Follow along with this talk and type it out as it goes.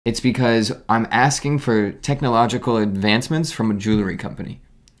It's because I'm asking for technological advancements from a jewelry company.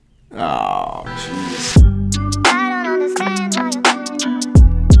 Oh, jeez.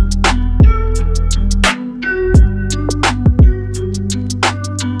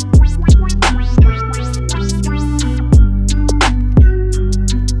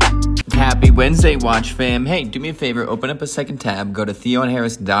 Happy Wednesday, watch fam. Hey, do me a favor, open up a second tab, go to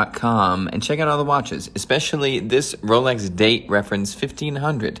theoandharris.com and check out all the watches, especially this Rolex date reference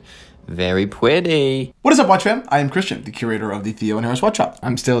 1500. Very pretty. What is up, watch fam? I am Christian, the curator of the Theo and Harris Watch Shop.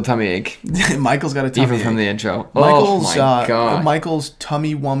 I'm still a tummy ache. Michael's got a tummy ache. Even from the intro. Michael's, oh my God. Michael's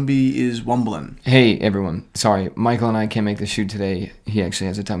tummy wumbie is wumbling. Hey, everyone. Sorry, Michael and I can't make the shoot today. He actually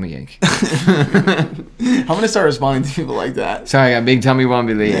has a tummy ache. I'm going to start responding to people like that. Sorry, I got big tummy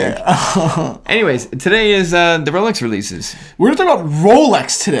wumbie ache. Anyways, today is the Rolex releases. We're going to talk about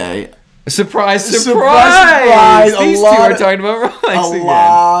Rolex today. Surprise, surprise! Surprise. These two are talking about Rolex again. A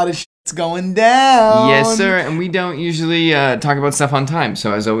lot of shit's going down. Yes, sir, and we don't usually talk about stuff on time,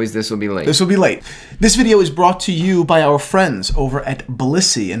 so as always, this will be late. This will be late. This video is brought to you by our friends over at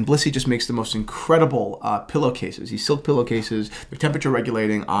Blissy, and Blissy just makes the most incredible pillowcases. These silk pillowcases, they're temperature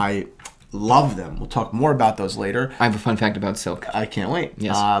regulating. I love them. We'll talk more about those later. I have a fun fact about silk. I can't wait.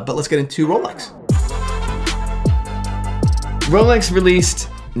 Yes. But let's get into Rolex. Rolex released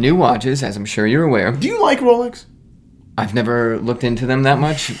new watches, as I'm sure you're aware. Do you like Rolex? I've never looked into them that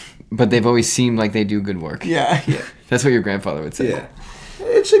much, but they've always seemed like they do good work. Yeah. That's what your grandfather would say. Yeah.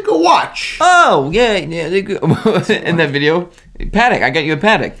 It's a good watch. Oh, yeah, they good. In that video, Patek, I got you a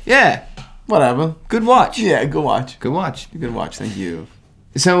Patek. Yeah. Whatever. Good watch. Yeah, good watch. Good watch. Good watch, thank you.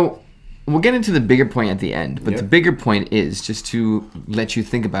 So, we'll get into the bigger point at the end, but Yep. the bigger point is, just to let you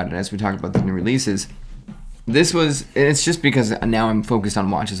think about it as we talk about the new releases, this was, and it's just because now I'm focused on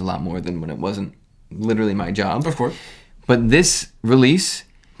watches a lot more than when it wasn't literally my job. Of course. But this release,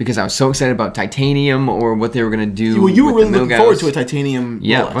 because I was so excited about titanium or what they were going to do. Well, you were with really the looking Milgauss. forward to a titanium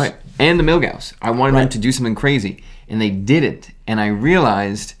Rolex. Right. And the Milgauss. I wanted them to do something crazy. And they didn't. And I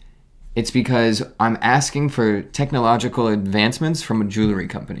realized it's because I'm asking for technological advancements from a jewelry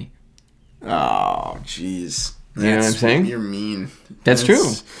company. Oh, jeez. You know what I'm saying? You're mean. That's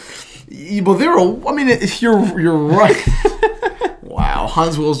true. Well, I mean, you're right. Wow,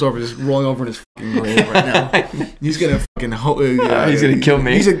 Hans Wilsdorf is rolling over in his fucking grave right now. He's gonna fucking. He's gonna kill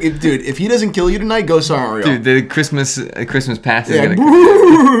me. Dude, if he doesn't kill you tonight, go sorry. Dude, the Christmas pass is gonna.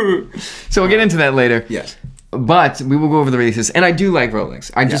 So we'll get into that later. Yes. But we will go over the releases, and I do like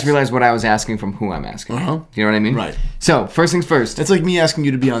Rolex. I just realized what I was asking from who I'm asking. You know what I mean? Right. So first things first. It's like me asking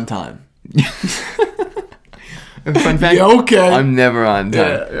you to be on time. Fun fact. Yeah, okay. I'm never on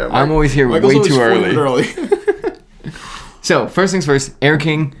time. Yeah, I'm always here Michael's way too early. So first things first. Air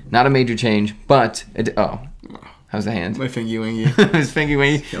King, not a major change, but how's the hand? My fingy wingy. His fingy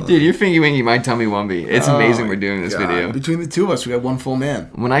wingy. Dude, your fingy wingy, my tummy wumbie. It's amazing we're doing this video. Between the two of us, we got one full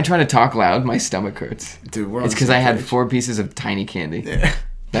man. When I try to talk loud, my stomach hurts. Dude, we're on It's because I had 4 pieces of tiny candy. Yeah.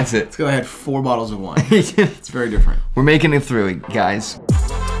 That's it. It's because I had 4 bottles of wine. It's very different. We're making it through it, guys.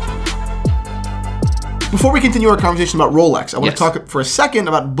 Before we continue our conversation about Rolex, I want to talk for a second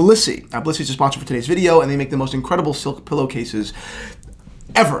about Blissy. Now, Blissy is a sponsor for today's video, and they make the most incredible silk pillowcases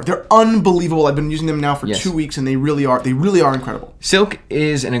ever. They're unbelievable. I've been using them now for 2 weeks, and they really are incredible. Silk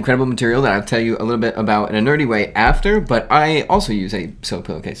is an incredible material that I'll tell you a little bit about in a nerdy way after, but I also use a silk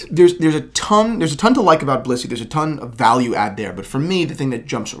pillowcase. There's a ton to like about Blissy. There's a ton of value add there, but for me, the thing that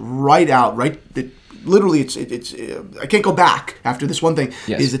jumps right out, literally, it's I can't go back after this one thing,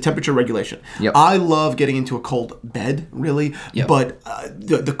 is the temperature regulation. I love getting into a cold bed, really, but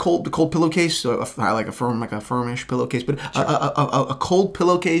the cold pillowcase, I like a firmish pillowcase, but a cold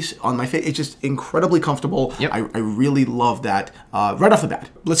pillowcase on my face, it's just incredibly comfortable. I really love that right off the bat.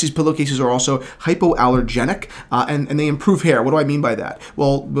 Blissy's pillowcases are also hypoallergenic, and they improve hair. What do I mean by that?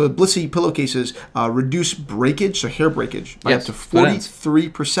 Well, the Blissy pillowcases reduce breakage, so hair breakage, by up to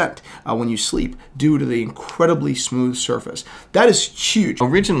 43% when you sleep, due to the incredibly smooth surface. That is huge.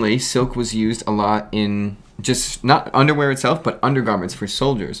 Originally, silk was used a lot in just not underwear itself, but undergarments for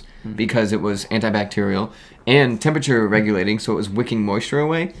soldiers because it was antibacterial and temperature regulating, so it was wicking moisture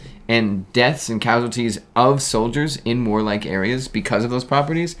away. And deaths and casualties of soldiers in warlike areas because of those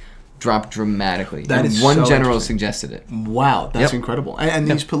properties dropped dramatically. That is one so general suggested it. Wow, that's incredible. And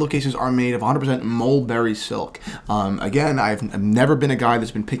these pillowcases are made of 100% mulberry silk. Again, I've never been a guy that's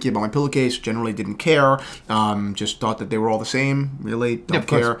been picky about my pillowcase, generally didn't care, just thought that they were all the same, really, don't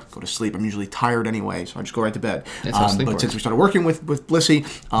care, go to sleep. I'm usually tired anyway, so I just go right to bed. But since we started working with Blissy,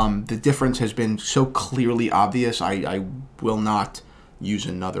 the difference has been so clearly obvious, I will not use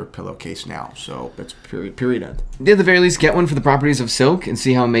another pillowcase now. So that's period end. At the very least, get one for the properties of silk and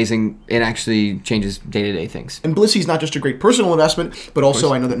see how amazing it actually changes day-to-day things. And Blissy's not just a great personal investment, but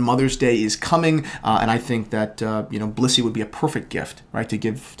also I know that Mother's Day is coming, and I think that Blissy would be a perfect gift, right, to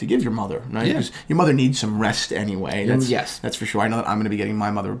give your mother, right? Because your mother needs some rest anyway. That's for sure. I know that I'm going to be getting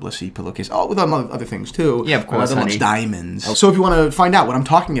my mother a Blissy pillowcase. Oh, with other things too. Yeah, of course. Other diamonds. So if you want to find out what I'm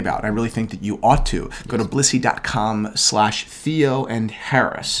talking about, I really think that you ought to go to blissy.com/Theo and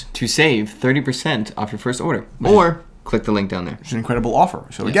Harris to save 30% off your first order, or click the link down there. It's an incredible offer.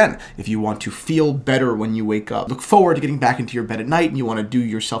 So again, if you want to feel better when you wake up, look forward to getting back into your bed at night, and you want to do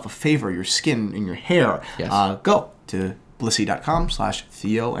yourself a favor, your skin and your hair, go to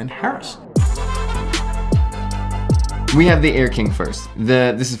blissy.com/Theo and Harris. We have the Air King first.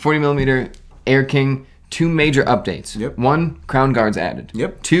 This is 40mm Air King. 2 major updates. 1, crown guards added.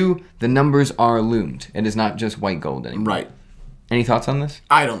 2, the numbers are loomed. It is not just white gold anymore. Right. Any thoughts on this?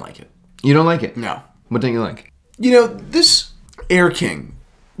 I don't like it. You don't like it? No. What don't you like? This Air King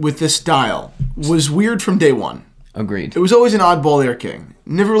with this dial was weird from day one. Agreed. It was always an oddball Air King.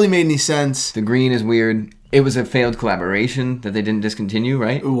 Never really made any sense. The green is weird. It was a failed collaboration that they didn't discontinue,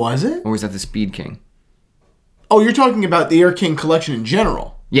 right? Was it? Or was that the Speed King? Oh, you're talking about the Air King collection in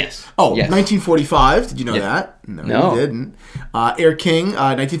general. Yes. Oh, yes. 1945. Did you know that? No, you didn't. Air King,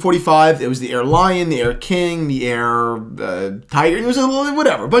 1945. It was the Air Lion, the Air King, the Air Tiger. It was a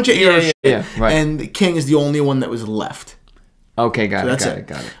bunch of Air shit. Yeah, right. And the King is the only one that was left. Okay, got it.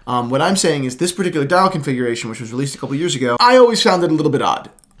 What I'm saying is this particular dial configuration, which was released a couple years ago, I always found it a little bit odd.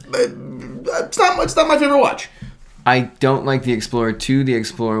 It's not my favorite watch. I don't like the Explorer 2, the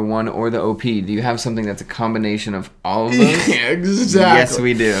Explorer 1, or the OP. Do you have something that's a combination of all of those? Yeah, exactly. Yes,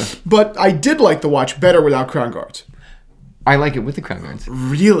 we do. But I did like the watch better without crown guards. I like it with the crown guards.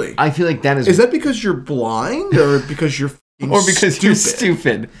 Really? I feel like that is... Is that because you're blind, or because you're or because you're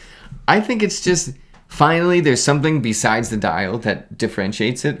stupid? I think it's just... Finally, there's something besides the dial that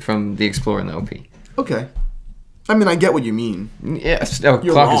differentiates it from the Explorer and the OP. Okay. I mean, I get what you mean. Yes. You're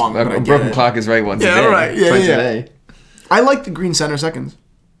wrong, a broken clock is right once a day. Right. Yeah, twice a day. I like the green center seconds.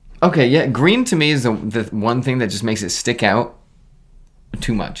 Okay, yeah. Green to me is the one thing that just makes it stick out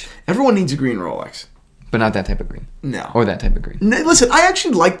too much. Everyone needs a green Rolex. But not that type of green. No. Or that type of green. No, listen, I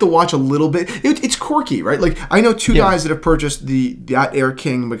actually like the watch a little bit. It's quirky, right? Like, I know 2 guys that have purchased that Air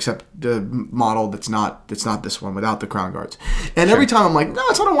King, except the model that's not this one, without the crown guards. And every time I'm like, no,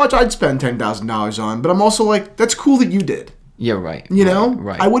 it's not a watch I'd spend $10,000 on. But I'm also like, that's cool that you did. Yeah, right. You know?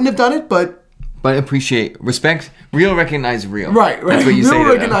 Right. I wouldn't have done it, but... But appreciate, respect, real recognize real. Right. That's what you say to them.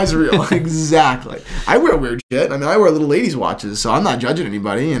 Real recognize real. Exactly. I wear weird shit. I mean, I wear little ladies' watches, so I'm not judging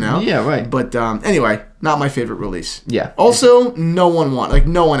anybody, you know? Yeah, right. But anyway, not my favorite release. Yeah. Also, no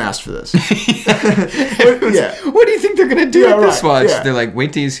one asked for this. What do you think they're going to do with this watch? Yeah. They're like,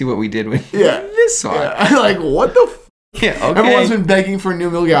 wait till you see what we did with this watch. Yeah. Like, what the Yeah, okay. Everyone's been begging for a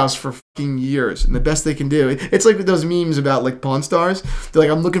new Milgauss for fucking years, and the best they can do, it's like those memes about like Pawn Stars. They're like,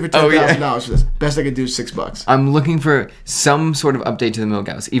 I'm looking for $10,000 for this. Best I can do is $6. I'm looking for some sort of update to the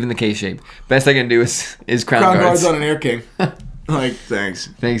Milgauss, even the case shape. Best I can do is crown guards on an Air King. Like, thanks.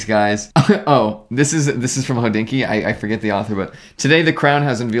 Thanks, guys. Oh, this is from Hodinkee. I forget the author, but today the Crown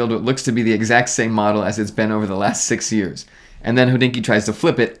has unveiled what looks to be the exact same model as it's been over the last 6 years. And then Hodinkee tries to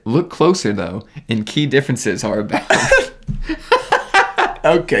flip it. Look closer, though, and key differences are about.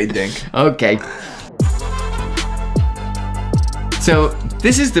 Okay, Dink. Okay. So,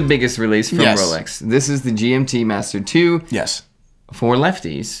 this is the biggest release from Rolex. This is the GMT Master II. Yes. For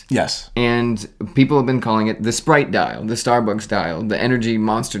lefties. Yes. And people have been calling it the Sprite dial, the Starbucks dial, the Energy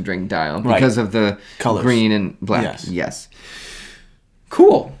Monster Drink dial, because of the colors. Green and black. Yes.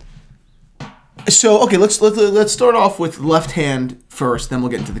 Cool. So, okay, let's start off with left hand first, then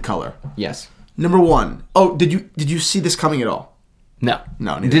we'll get into the color. Yes. Number 1. Oh, did you see this coming at all? No.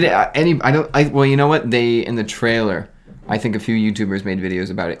 No. Did it? Well, you know what? In the trailer, I think a few YouTubers made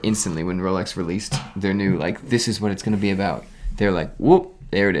videos about it instantly when Rolex released their new, like, this is what it's going to be about. They're like, whoop,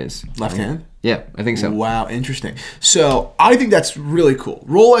 there it is. Left hand? Yeah, I think so. Wow, interesting. So I think that's really cool.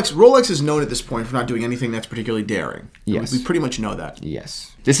 Rolex is known at this point for not doing anything that's particularly daring. Yes. We pretty much know that.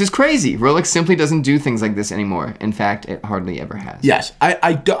 Yes. This is crazy. Rolex simply doesn't do things like this anymore. In fact, it hardly ever has. Yes.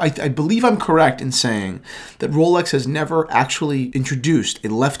 I believe I'm correct in saying that Rolex has never actually introduced a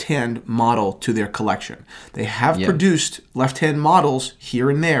left-hand model to their collection. They have produced left-hand models here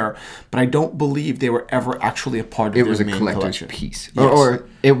and there, but I don't believe they were ever actually a part of their main collection. It was a collector's piece. Yes. Or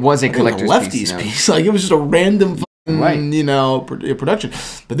it was a collector's piece. Like, it was just a random production.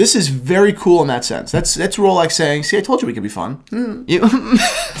 But this is very cool in that sense. That's Rolex saying, see, I told you we could be fun.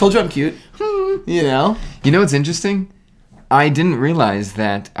 Told you I'm cute. You know what's interesting? I didn't realize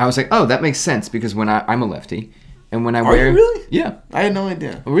that. I was like, oh, that makes sense because when I'm a lefty, and when I wear, you really? Yeah, I had no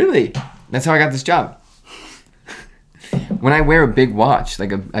idea. Really, that's how I got this job. When I wear a big watch,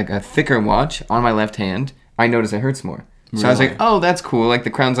 like a thicker watch on my left hand, I notice it hurts more. So I was like, oh, that's cool. Like the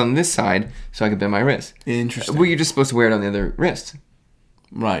crown's on this side, so I can bend my wrist. Interesting. Well, you're just supposed to wear it on the other wrist.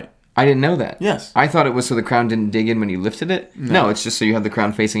 Right. I didn't know that. Yes. I thought it was so the crown didn't dig in when you lifted it. No, it's just so you have the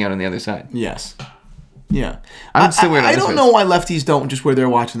crown facing out on the other side. Yes. Yeah. I would still wear it on I this don't wrist. know why lefties don't just wear their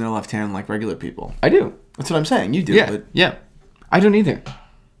watch in their left hand like regular people. I do. That's what I'm saying. You do. Yeah. But Yeah. I don't either.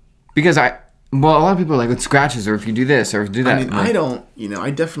 Because a lot of people are like, it scratches, or if you do this, or if you do that. I mean, like, I don't,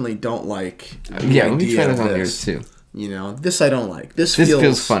 I definitely don't like the yeah, let me idea try of this on this. yours too. This I don't like. This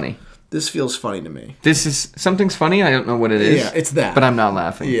feels funny. This feels funny to me. This is, something's funny, I don't know what it is. Yeah, it's that. But I'm not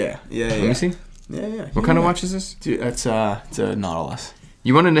laughing. Yeah. Let me see. Yeah. What kind of watch is this? Dude, it's a Nautilus.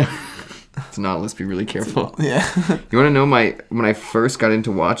 You want to know? It's a Nautilus, be really careful. Yeah. You want to know when I first got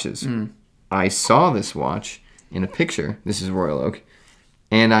into watches, I saw this watch in a picture. This is Royal Oak.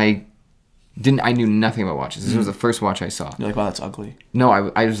 And I knew nothing about watches. This was the first watch I saw. You're like, wow, that's ugly. No,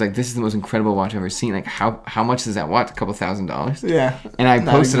 I was like, this is the most incredible watch I've ever seen. Like, how much is that watch? A couple $1,000? Yeah. And I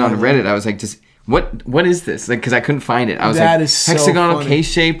posted on Reddit. I was like, what is this? Like, because I couldn't find it. I was that like, is so hexagonal funny.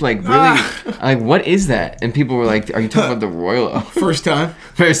 case shape. Like, really? Like, what is that? And people were like, are you talking about the Royal Oak? First time.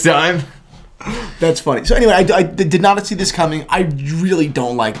 First time? That's funny. So anyway, I did not see this coming. I really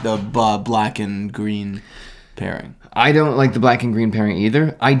don't like the black and green pairing. I don't like the black and green pairing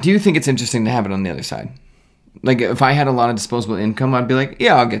either. I do think it's interesting to have it on the other side. Like, if I had a lot of disposable income, I'd be like,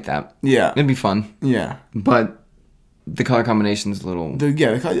 yeah, I'll get that. Yeah. It'd be fun. Yeah. But the color combination's a little...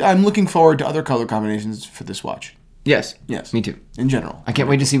 I'm looking forward to other color combinations for this watch. Yes. Yes. Me too. In general. I can't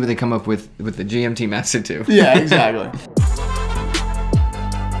wait to see what they come up with the GMT Master II. Yeah, exactly.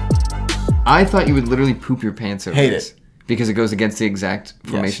 I thought you would literally poop your pants over Hate this. it. Because it goes against the exact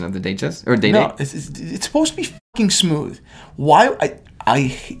formation of the date chest? Or date No, date? it's supposed to be fucking smooth. Why?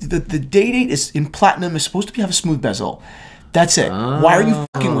 The day date is in platinum is supposed to have a smooth bezel. That's it. Why are you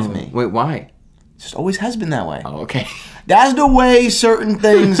fucking with me? Wait, why? It just always has been that way. Oh, okay. That's the way certain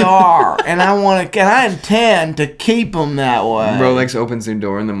things are, and I intend to keep them that way. Rolex opens their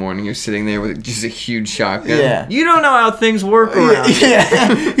door in the morning. You're sitting there with just a huge shotgun. Yeah. You don't know how things work around here.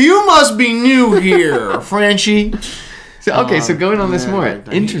 Yeah. You must be new here, Frenchie. So, okay, so going on this more. I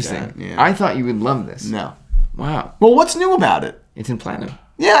hate Interesting. that, yeah. I thought you would love this. No. Wow. Well, what's new about it? It's in platinum.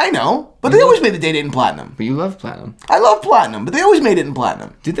 Yeah, I know, but they always made the day date in platinum. But you love platinum. I love platinum, but they always made it in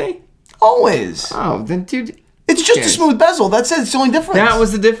platinum. Did they? Always. Oh, then, dude. It's just a cares? smooth bezel. That's it. It's the only difference. That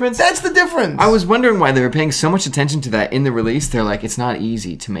was the difference? That's the difference. I was wondering why they were paying so much attention to that in the release. They're like, it's not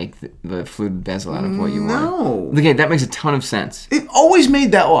easy to make the fluted bezel out of what you want. Okay, that makes a ton of sense. It always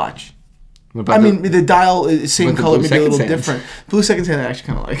made that watch. I mean, the dial is same color, maybe a little hand? different. Blue second hand I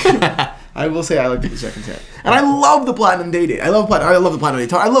actually kind of like. I will say I like the blue second hand. And I love the platinum day date. I love platinum. I love the platinum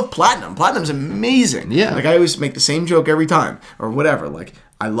day. I love platinum. Platinum's amazing. Yeah. Like I always make the same joke every time or whatever. Like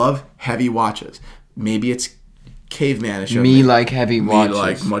I love heavy watches. Maybe it's cavemanish. Me like heavy watches. Me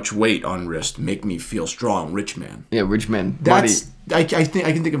like much weight on wrist. Make me feel strong, rich man. Yeah, rich man. That's I think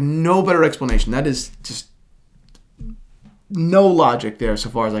I can think of no better explanation. That is just no logic there, so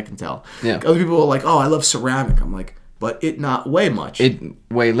far as I can tell. Yeah. Other people are like, "Oh, I love ceramic." I'm like, but it not way much. It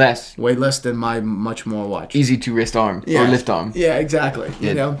way less. Way less than my much more watch. Easy to wrist arm or lift arm. Yeah, exactly.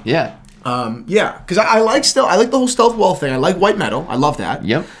 You know. Yeah. Yeah, because I like the whole stealth wall thing. I like white metal. I love that.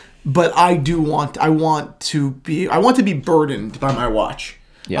 Yep. But I want to be burdened by my watch.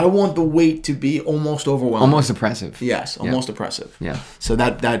 Yeah. I want the weight to be almost overwhelming. Almost oppressive. Yes, almost oppressive. Yeah. So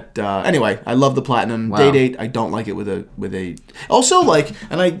anyway, I love the platinum day date. I don't like it with a also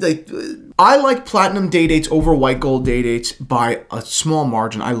I like platinum day dates over white gold day dates by a small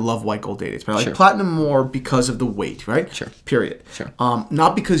margin. I love white gold day dates, but I like platinum more because of the weight, right? Sure. Period. Sure.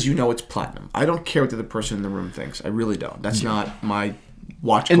 Not because it's platinum. I don't care what the other person in the room thinks. I really don't. That's not my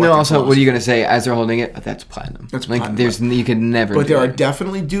watch. And then also, what are you going to say as they're holding it? That's platinum. That's like platinum. you could never. But there are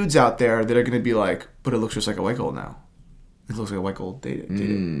definitely dudes out there that are going to be like, but it looks just like a white gold now. It looks like a white gold date.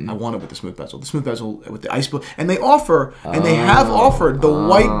 I want it with the smooth bezel. The smooth bezel with the ice blue. And they offer, and they have offered the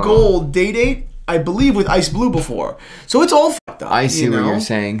white gold day date, I believe, with ice blue before. So it's all fucked up. I see what you're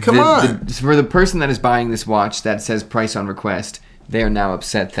saying. Come on. For the person that is buying this watch that says price on request, they are now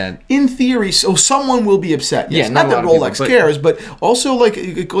upset that... In theory, so someone will be upset. Yes, Yeah, not that Rolex people, cares, but also like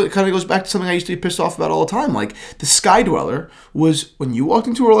it kind of goes back to something I used to be pissed off about all the time. Like the Sky Dweller was when you walked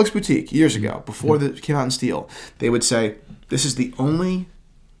into a Rolex boutique years ago, before it came out in steel, they would say, this is the only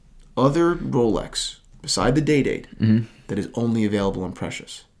other Rolex beside the day date that is only available in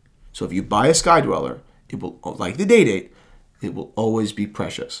precious. So if you buy a Sky Dweller, it will, like the day date, it will always be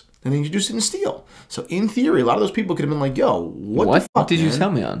precious. And they introduced it in steel. So in theory, a lot of those people could have been like, yo, what the fuck, did you man?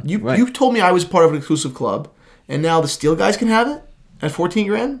 tell me on? You told me I was part of an exclusive club, and now the steel guys can have it at 14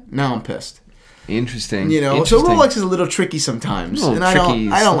 grand? Now I'm pissed. Interesting. You know, so Rolex is a little tricky sometimes. And I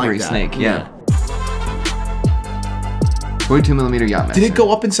don't like that. Snake, yeah. 42mm Yacht-Master. Did it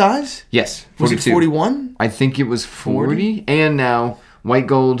go up in size? Yes. 42. Was it 41? I think it was 40. And now white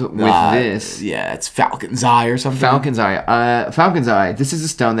gold with this. Yeah, it's Falcon's Eye or something. Falcon's Eye. Falcon's Eye. This is a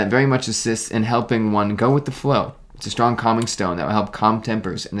stone that very much assists in helping one go with the flow. It's a strong calming stone that will help calm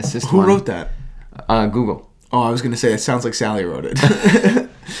tempers and assist Who wrote that? Google. Oh, I was going to say, it sounds like Sally wrote it.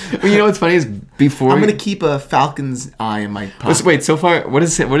 Well, you know what's funny is before... I'm going to keep a Falcon's Eye in my pocket. Wait, so far, what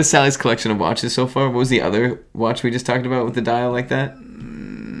is Sally's collection of watches so far? What was the other watch we just talked about with the dial like that?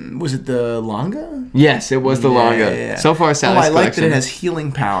 Was it the Longa? Yes, it was the Longa. Yeah. So far, Sally's collection... I like that it has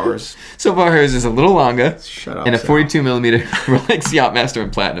healing powers. So far, hers is a little Longa. Shut up, and a 42mm Rolex Yacht-Master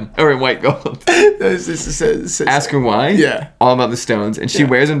in platinum. Or in white gold. Ask her why. Yeah. All about the stones. And she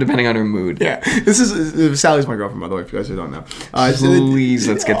wears them depending on her mood. Yeah. This is... Sally's my girlfriend, by the way, if you guys don't know. Please,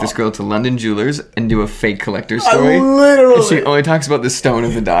 let's get this girl to London Jewelers and do a fake collector story. Literally. And she only talks about the stone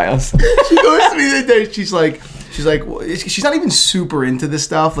of the dials. She goes to me the day, she's like, she's not even super into this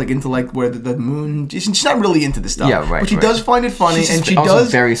stuff, like into like where the moon. She's not really into this stuff. Yeah, right. But she does find it funny, and she also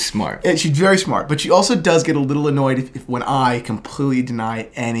does very smart. She's very smart, but she also does get a little annoyed if when I completely deny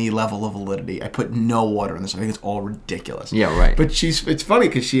any level of validity. I put no water in this. I think it's all ridiculous. Yeah, right. But it's funny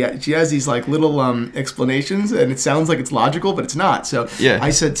because she has these like little explanations, and it sounds like it's logical, but it's not. So yeah.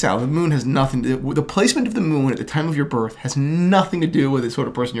 I said, Sal, the moon has nothing to do. The placement of the moon at the time of your birth has nothing to do with the sort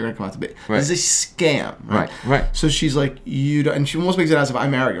of person you're going to come out to be. Right. It's a scam. Right. So she's like, you don't, and she almost makes it as if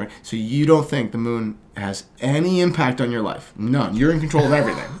I'm married, right? So you don't think the moon has any impact on your life? None. You're in control of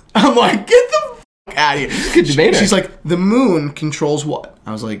everything. I'm like, get the fuck out of here. Good debate. She's like, the moon controls what?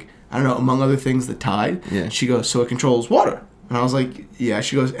 I was like, I don't know, among other things, the tide. Yeah. She goes, so it controls water. And I was like, yeah.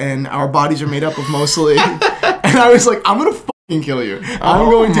 She goes, and our bodies are made up of mostly. And I was like, I'm gonna fucking kill you. I'm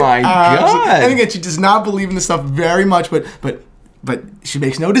going to. Oh my god. And again, she does not believe in this stuff very much, but she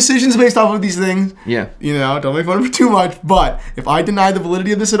makes no decisions based off of these things. Yeah. You know, don't make fun of her too much. But if I deny the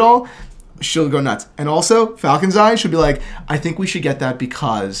validity of this at all, she'll go nuts. And also, Falcon's Eye, she'll be like, I think we should get that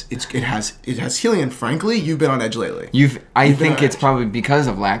because it has healing. And frankly, you've been on edge lately. I think it's probably because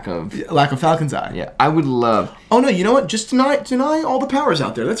of lack of Falcon's Eye. Yeah. I would love. Oh no, you know what? Just deny all the powers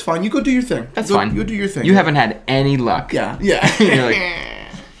out there. That's fine. You go do your thing. That's fine. You do your thing. You haven't had any luck. Yeah. You're like,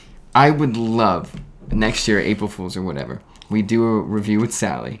 I would love next year, April Fools or whatever. We do a review with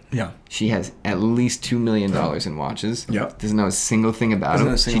Sally. Yeah. She has at least $2 million in watches. Yep. Doesn't know a single thing about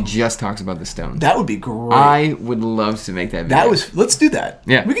them. She just talks about the stones. That would be great. I would love to make that video. Let's do that.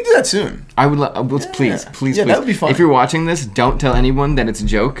 Yeah. We can do that soon. I would love, please. Yeah, that would be fun. If you're watching this, don't tell anyone that it's a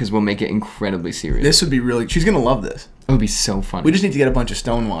joke because we'll make it incredibly serious. This would be really, she's going to love this. It would be so funny. We just need to get a bunch of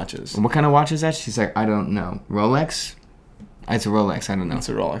stone watches. What kind of watch is that? She's like, I don't know. Rolex? It's a Rolex. I don't know. It's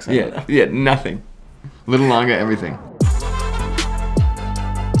a Rolex. I don't know. Yeah, nothing. Little longer, everything.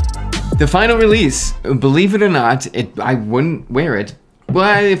 The final release, believe it or not, I wouldn't wear it.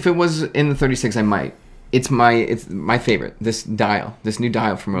 Well, if it was in the 36, I might. It's my favorite. This new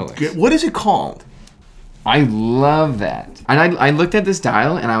dial from Rolex. What is it called? I love that. And I looked at this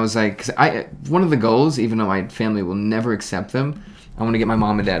dial and I was like, cause one of the goals, even though my family will never accept them, I want to get my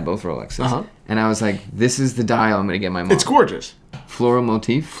mom and dad both Rolexes. And I was like, this is the dial I'm going to get my mom. It's gorgeous. Floral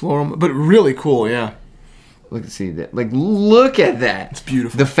motif. But really cool, yeah. Look at that. It's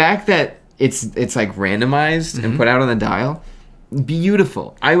beautiful. The fact that it's like randomized and put out on the dial,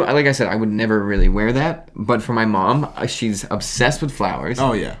 beautiful. Like I said, I would never really wear that, but for my mom, she's obsessed with flowers.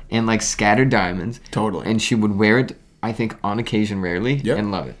 Oh yeah. And like scattered diamonds. Totally. And she would wear it, I think, on occasion rarely and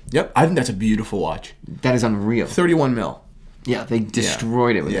love it. Yep. I think that's a beautiful watch. That is unreal. 31 mil. Yeah, they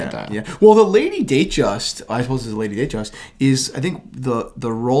destroyed it with that dial. Yeah. Well, the Lady Datejust, I suppose it's the Lady Datejust, is, I think, the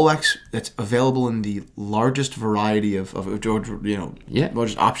Rolex that's available in the largest variety of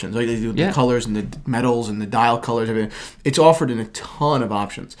largest options. Like they do the colors and the metals and the dial colors. Everything. It's offered in a ton of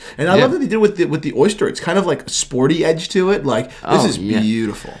options. And I love that they did it with the Oyster. It's kind of like a sporty edge to it. Like, this is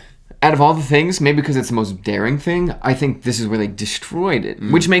beautiful. Out of all the things, maybe because it's the most daring thing, I think this is where they destroyed it.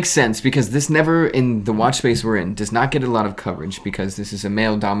 Which makes sense, because this never, in the watch space we're in, does not get a lot of coverage, because this is a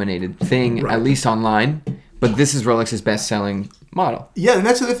male-dominated thing, at least online. But this is Rolex's best-selling model. Yeah, and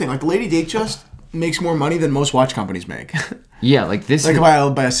that's the other thing. Like, the Lady Datejust makes more money than most watch companies make. Yeah, like this like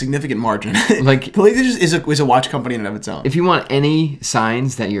by a significant margin. Like Palladium is a watch company in and of its own. If you want any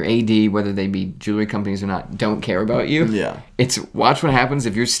signs that your AD, whether they be jewelry companies or not, don't care about you, it's watch what happens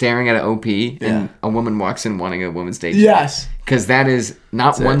if you're staring at an OP and a woman walks in wanting a woman's date. Yes. Because that is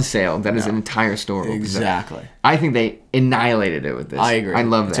not one sale, that is an entire store. Exactly. I think they annihilated it with this. I agree. I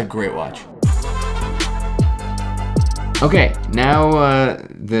love that. It's a great watch. Okay, now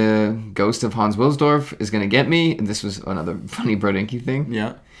the ghost of Hans Wilsdorf is going to get me. This was another funny Brodinky thing.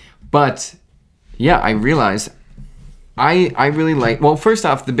 Yeah. But, yeah, I realized I really like... Well, first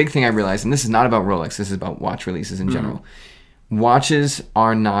off, the big thing I realized, and this is not about Rolex, this is about watch releases in general. Watches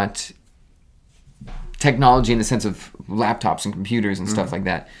are not technology in the sense of laptops and computers and stuff like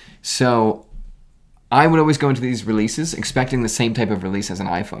that. So I would always go into these releases expecting the same type of release as an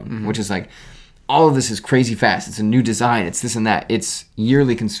iPhone, which is like... all of this is crazy fast. It's a new design. It's this and that. It's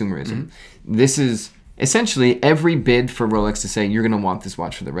yearly consumerism. This is essentially every bid for Rolex to say you're going to want this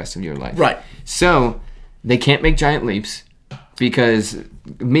watch for the rest of your life. Right. So they can't make giant leaps because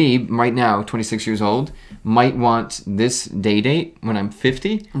me, right now, 26 years old, might want this date when I'm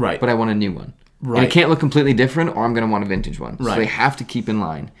 50, right, but I want a new one. Right. And it can't look completely different or I'm going to want a vintage one. Right. So they have to keep in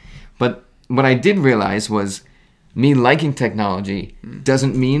line. But what I did realize was me liking technology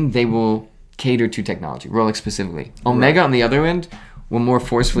doesn't mean they will cater to technology, Rolex specifically. Omega on the other end will more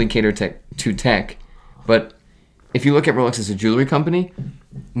forcefully cater to tech, but if you look at Rolex as a jewelry company,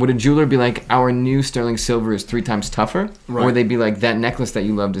 would a jeweler be like, our new sterling silver is 3 times tougher? Right. Or would they be like, that necklace that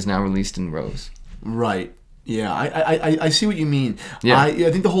you loved is now released in rose? Right. Yeah, I see what you mean. Yeah.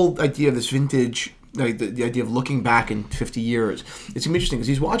 I think the whole idea of this vintage... Like the idea of looking back in 50 years, it's going to be interesting because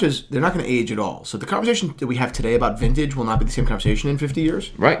these watches, they're not going to age at all. So the conversation that we have today about vintage will not be the same conversation in 50 years.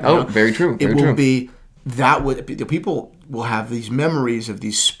 Right. Oh, very true. It will be, that would, the people will have these memories of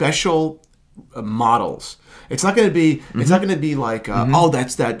these special models. It's not going to be. It's not going to be like, oh,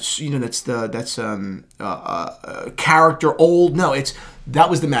 that's character old. No, that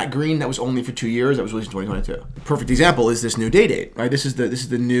was the matte green that was only for 2 years. That was released in 2022. The perfect example is this new date, right? This is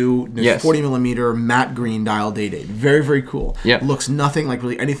the new 40mm matte green dial date. Very, very cool. Yeah. Looks nothing like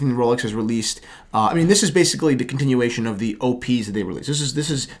really anything Rolex has released. I mean, this is basically the continuation of the OPs that they released. This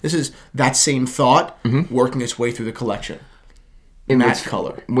is that same thought working its way through the collection. In matte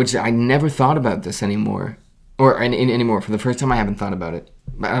color. Which I never thought about this anymore. Or anymore. For the first time, I haven't thought about it.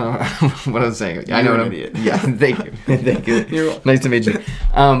 I don't know what I was saying. I know what I'm... idiot. Yeah, thank you. Thank you. You're welcome. Nice to meet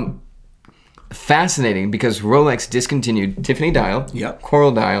you. Fascinating, because Rolex discontinued Tiffany dial,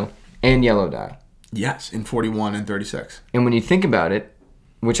 coral dial, and yellow dial. Yes, in 41 and 36. And when you think about it,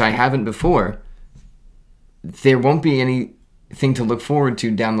 which I haven't before, there won't be anything to look forward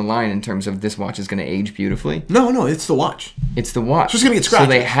to down the line in terms of this watch is going to age beautifully. No, it's the watch. It's the watch. It's just going to get scratched. So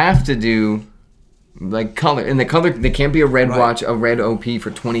they have to do... like color, and the color, they can't be a red watch, a red OP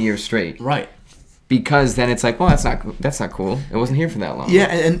for 20 years straight, right? Because then it's like, well, that's not cool. It wasn't here for that long. Yeah,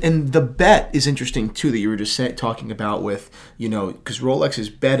 and the bet is interesting too that you were just talking about with, because Rolex is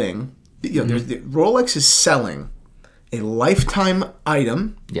betting, Rolex is selling a lifetime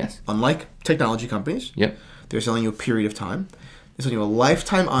item. Yes. Unlike technology companies. Yep. They're selling you a period of time. They're selling you a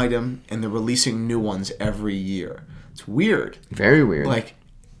lifetime item, and they're releasing new ones every year. It's weird. Very weird. Like.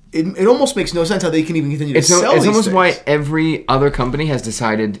 It almost makes no sense how they can even continue to sell these things. It's almost why every other company has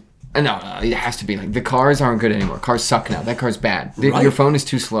decided, no, it has to be like, the cars aren't good anymore. Cars suck now. That car's bad. Your phone is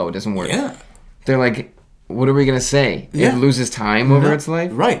too slow. It doesn't work. Yeah. They're like, what are we going to say? Yeah. It loses time over its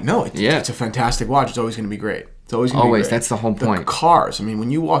life? Right. No, it's a fantastic watch. It's always going to be great. It's always going to be great. That's the whole point. The cars. I mean,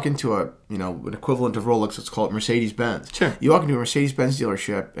 when you walk into an equivalent of Rolex, let's call it Mercedes-Benz. Sure. You walk into a Mercedes-Benz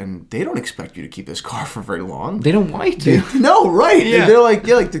dealership, and they don't expect you to keep this car for very long. They don't want you to. No, right. Yeah. They're like,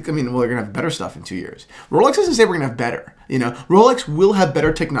 they're going to have better stuff in 2 years. Rolex doesn't say we're going to have better. Rolex will have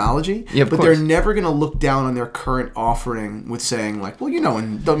better technology, but they're never going to look down on their current offering with saying like, well,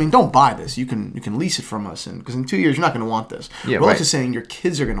 don't buy this. You can lease it from us, because in 2 years you're not going to want this. Yeah, Rolex is saying your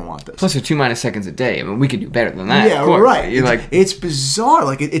kids are going to want this. Plus, they're 2 seconds a day. I mean, we could do better than that. Yeah, of course. Right. It's bizarre.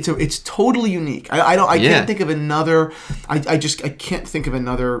 Like it's totally unique. I can't think of another. I can't think of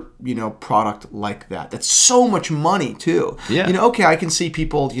another product like that. That's so much money too. Yeah. Okay, I can see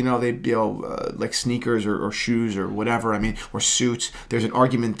people. They like sneakers or shoes or whatever. I mean, or suits. There's an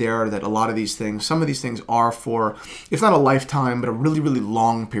argument there that a lot of these things, some of these things are for, if not a lifetime, but a really really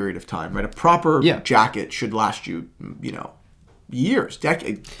long period of time. Right. A proper jacket should last you years,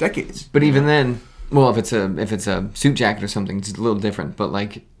 decades. But even then. Well, if it's a suit jacket or something, it's a little different. But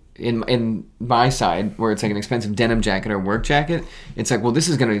like, in my side, where it's like an expensive denim jacket or work jacket, it's like, well, this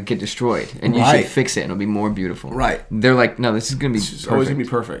is going to get destroyed, and you should fix it, and it'll be more beautiful. Right. They're like, no, this is going to be perfect. Always going to be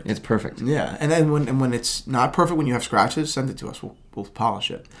perfect. It's perfect. Yeah, and then when it's not perfect, when you have scratches, send it to us. We'll polish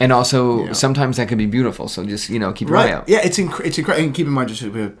it. And also, sometimes that could be beautiful, so just, keep your eye out. Yeah, it's incredible. And keep in mind,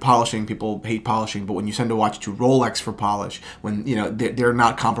 just polishing, people hate polishing, but when you send a watch to Rolex for polish, when, they're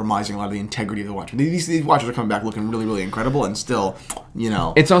not compromising a lot of the integrity of the watch. These watches are coming back looking really, really incredible, and still,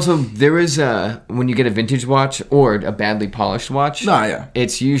 It's also, there is when you get a vintage watch or a badly polished watch,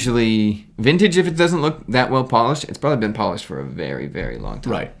 it's usually vintage. If it doesn't look that well polished, it's probably been polished for a very, very long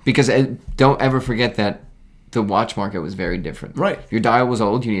time. Right. Because don't ever forget that the watch market was very different. Right. Your dial was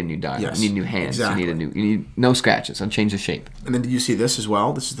old, you need a new dial. Yes, you need new hands. exactly. You need no scratches. I'll change the shape. And then did you see this as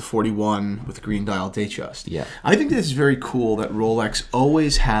well? This is the 41 with green dial Datejust. Yeah. I think this is very cool that Rolex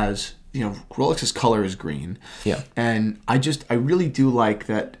always has, Rolex's color is green. Yeah. And I really do like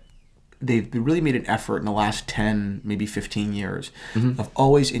that they've really made an effort in the last 10, maybe 15 years of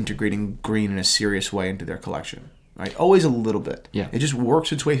always integrating green in a serious way into their collection. Right, always a little bit. Yeah, it just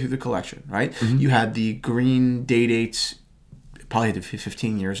works its way through the collection. Right, you had the green day-dates, probably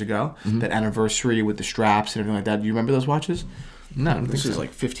 15 years ago. That anniversary with the straps and everything like that. Do you remember those watches? No, I don't think this is so.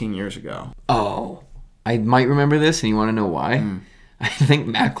 like 15 years ago. Oh, I might remember this, and you want to know why? I think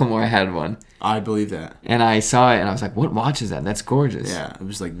Macklemore had one. I believe that. And I saw it, and I was like, "What watch is that? That's gorgeous." Yeah, it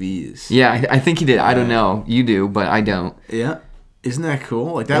was like these. Yeah, I think he did. I don't know. You do, but I don't. Yeah. Isn't that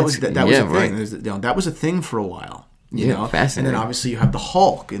cool? Like that was a thing. That was a thing for a while. You know, fascinating. And then obviously you have the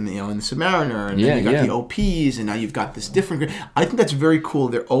Hulk and the Submariner, and then you got the OPs, and now you've got this different. I think that's very cool.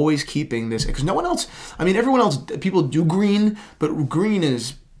 They're always keeping this because no one else. I mean, everyone else, people do green, but green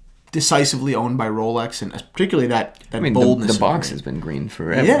is decisively owned by Rolex, and particularly that boldness. The box has been green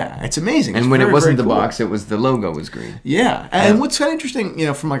forever. Yeah, it's amazing. And it's when very, it wasn't the cool. box, it was the logo was green. Yeah, and what's kind of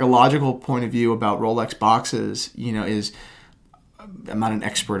interesting, from like a logical point of view about Rolex boxes, is I'm not an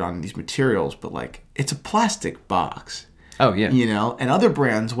expert on these materials, but like it's a plastic box. Oh yeah. And other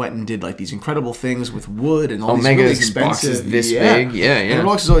brands went and did like these incredible things with wood and all these Omega's really expensive boxes this big. Yeah. And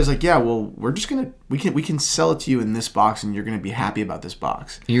Rolex is always like, yeah, well, we're just we can sell it to you in this box, and you're gonna be happy about this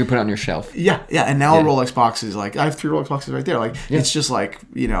box. You can put it on your shelf. Yeah. And now a Rolex box is like, I have 3 Rolex boxes right there. Like it's just like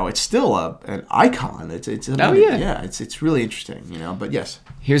it's still an icon. It's it's really interesting. But yes.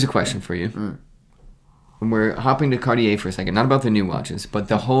 Here's a question for you. We're hopping to Cartier for a second, not about the new watches, but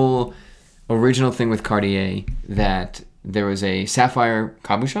the whole original thing with Cartier that there was a sapphire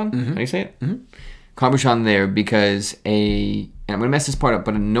cabochon. How do you say it? Cabochon there because and I'm going to mess this part up,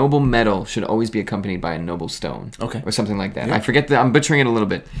 but a noble metal should always be accompanied by a noble stone. Okay. Or something like that. Yeah. I forget I'm butchering it a little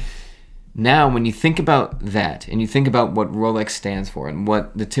bit. Now, when you think about that, and you think about what Rolex stands for, and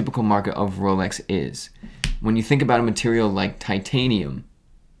what the typical market of Rolex is, when you think about a material like titanium,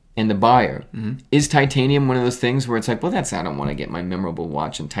 and the buyer, is titanium one of those things where it's like, well, I don't want to get my memorable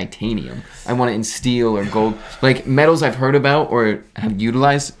watch in titanium. I want it in steel or gold. Like metals I've heard about or have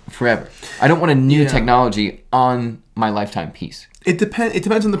utilized forever. I don't want a new technology on my lifetime piece. It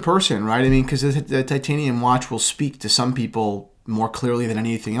depends on the person, right? I mean, because the titanium watch will speak to some people more clearly than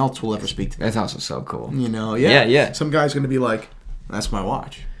anything else will ever speak to them. That's also so cool. Yeah. Some guy's going to be like, that's my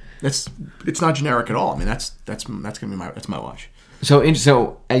watch. It's not generic at all. I mean, that's going to be my watch. So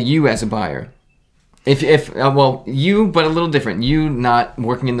you as a buyer, if you, but a little different. You not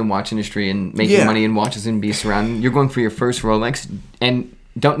working in the watch industry and making money in watches and beasts around. You're going for your first Rolex, and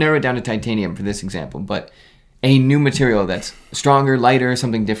don't narrow it down to titanium for this example, but a new material that's stronger, lighter,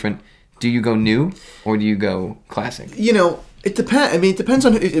 something different. Do you go new or do you go classic? It depends. I mean, it depends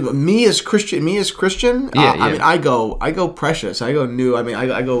on me as Christian. I mean, I go precious. I go new. I mean,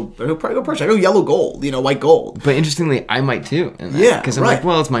 I go precious. I go yellow gold. White gold. But interestingly, I might too. Because I'm like,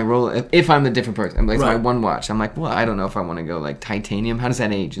 well, it's my role. If I'm the different person, I'm like, it's my one watch. I'm like, well, I don't know if I want to go like titanium. How does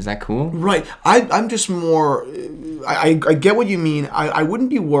that age? Is that cool? Right. I'm just more. I get what you mean. I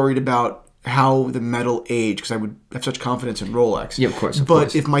wouldn't be worried about how the metal aged because I would have such confidence in Rolex. Yeah, of course.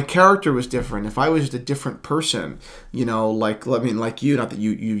 But if my character was different, if I was just a different person, like you, not that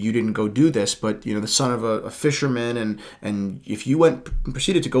you didn't go do this, but the son of a fisherman, and if you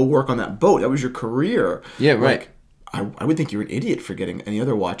proceeded to go work on that boat, that was your career. Yeah, right. I would think you're an idiot for getting any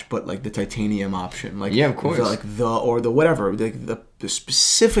other watch, but like the titanium option, like of course, the whatever, the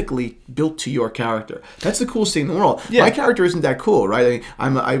specifically built to your character. That's the coolest thing in the world. Yeah. My character isn't that cool, right?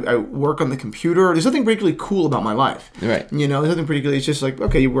 I work on the computer. There's nothing particularly cool about my life, right? There's nothing particularly. It's just like,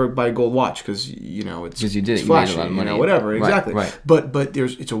 okay, you buy a gold watch because it's you did it. Flashy, you made a lot of money. Whatever, exactly. Right. But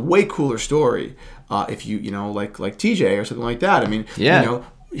it's a way cooler story if you like TJ or something like that. I mean,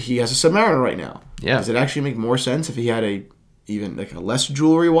 he has a Submariner right now. Yeah. Does it actually make more sense if he had a even like a less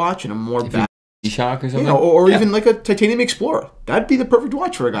jewelry watch and a more Shock or something, or even like a titanium Explorer. That'd be the perfect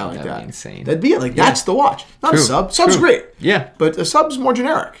watch for a guy like that. That'd be insane. That'd be it. Like that's the watch. Not a sub. Sub's great. Yeah, but a sub's more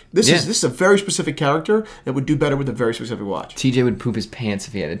generic. This is a very specific character that would do better with a very specific watch. TJ would poop his pants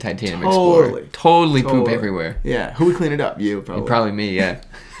if he had a titanium Explorer. Totally poop everywhere. Yeah, who would clean it up? You probably. Probably me. Yeah.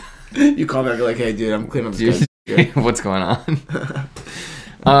 You call back like, hey, dude, I'm cleaning up this guy's What's going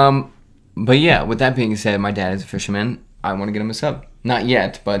on? But yeah, with that being said, my dad is a fisherman. I want to get him a sub. Not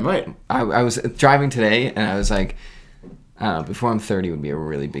yet, but I was driving today, and I was like, I don't know, before I'm 30 would be a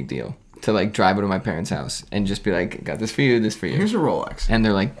really big deal. To, like, drive over to my parents' house and just be like, got this for you, this for you. Here's a Rolex. And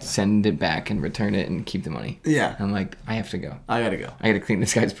they're like, send it back and return it and keep the money. Yeah. I'm like, I have to go. I gotta go. I gotta clean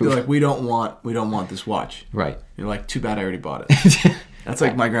this guy's poop. They're like, we don't want this watch. Right. You're like, too bad I already bought it. That's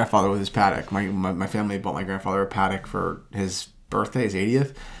like my grandfather with his Patek. My family bought my grandfather a Patek for his birthday, his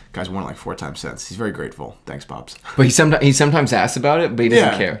 80th. Guy's worn it like 4 times since. He's very grateful. Thanks, Pops. But he sometimes asks about it, but he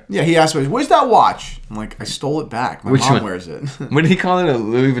doesn't care. Yeah, he asked me, where's that watch? I'm like, I stole it back. My mom wears it. What did he call it? A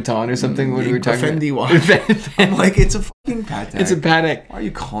Louis Vuitton or something? What were we talking about? Fendi watch. I'm like, it's a fucking Patek. It's a Patek. Why are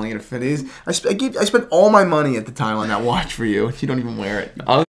you calling it a Fendi? I spent all my money at the time on that watch for you. You don't even wear it.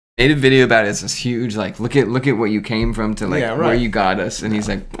 I made a video about it. It's this huge, like, look at what you came from to, like, where you got us. And he's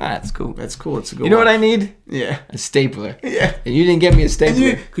like, that's cool. That's cool. It's a good You know watch. what I need? Yeah. A stapler. Yeah. And you didn't get me a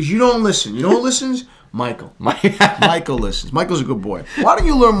stapler. Because you don't listen. You know who listens? Michael. Michael listens. Michael's a good boy. Why don't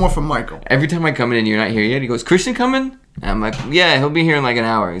you learn more from Michael? Every time I come in and you're not here yet, he goes, Christian coming? And I'm like, yeah, he'll be here in like an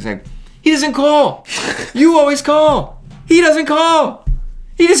hour. He's like, he doesn't call. You always call. He doesn't call.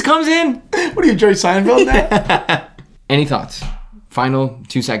 He just comes in. What are you, Jerry Seinfeld now? Any thoughts? Final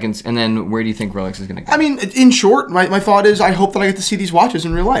 2 seconds, and then where do you think Rolex is going to go? I mean, in short, my thought is I hope that I get to see these watches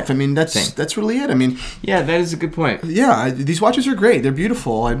in real life. I mean, that's really it. I mean, yeah, that is a good point. Yeah, these watches are great. They're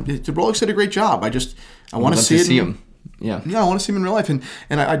beautiful. The Rolex did a great job. I want to see them. Yeah, I want to see them in real life, and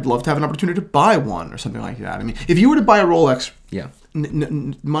I'd love to have an opportunity to buy one or something like that. I mean, if you were to buy a Rolex,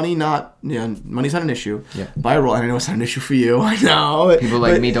 money's not an issue. Yeah, buy a Rolex. I know it's not an issue for you. I know people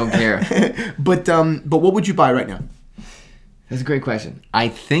like me don't care. But what would you buy right now? That's a great question. I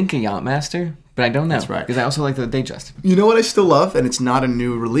think a Yacht-Master, but I don't know. That's right. Because I also like the Datejust. You know what I still love? And it's not a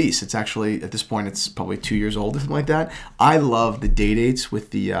new release. It's actually, at this point, it's probably 2 years old or something like that. I love the Day-Dates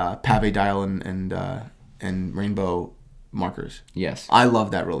with the pave dial and rainbow markers. Yes. I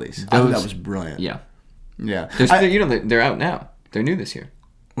love that release. I thought that was brilliant. Yeah. Yeah. They're out now. They're new this year.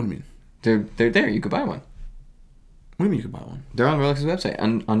 What do you mean? They're there. You could buy one. What do you mean you could buy one? They're on Rolex's website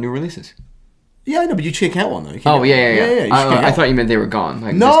on new releases. Yeah, I know, but you can't get one though. Yeah. I thought you meant they were gone.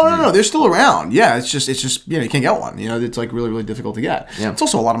 Like, no, they're still around. Yeah, it's just you can't get one. You know, it's like really, really difficult to get. Yeah. It's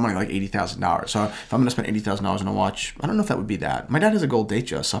also a lot of money, like $80,000. So if I'm gonna spend $80,000 on a watch, I don't know if that would be that. My dad has a gold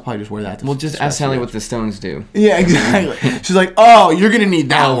Datejust, so I'll probably just wear that. Well, just ask Sally what the stones do. Yeah, exactly. She's like, oh, you're gonna need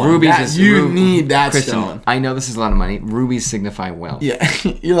that one. Rubies need that Kristen, stone. I know this is a lot of money. Rubies signify wealth. Yeah,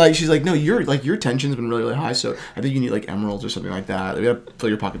 she's like, no, your tension's been really, really high, so I think you need like emeralds or something like that. You gotta fill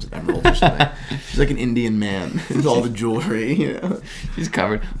your pockets with emeralds or something. She's like an Indian man with all the jewelry. You know? He's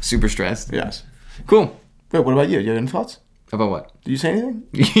covered. Super stressed. Yes. Cool. Wait, what about you? Do you have any thoughts? About what? Did you say anything?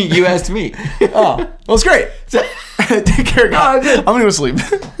 You asked me. Oh, well, it's great. Take care, guys. I'm gonna go sleep.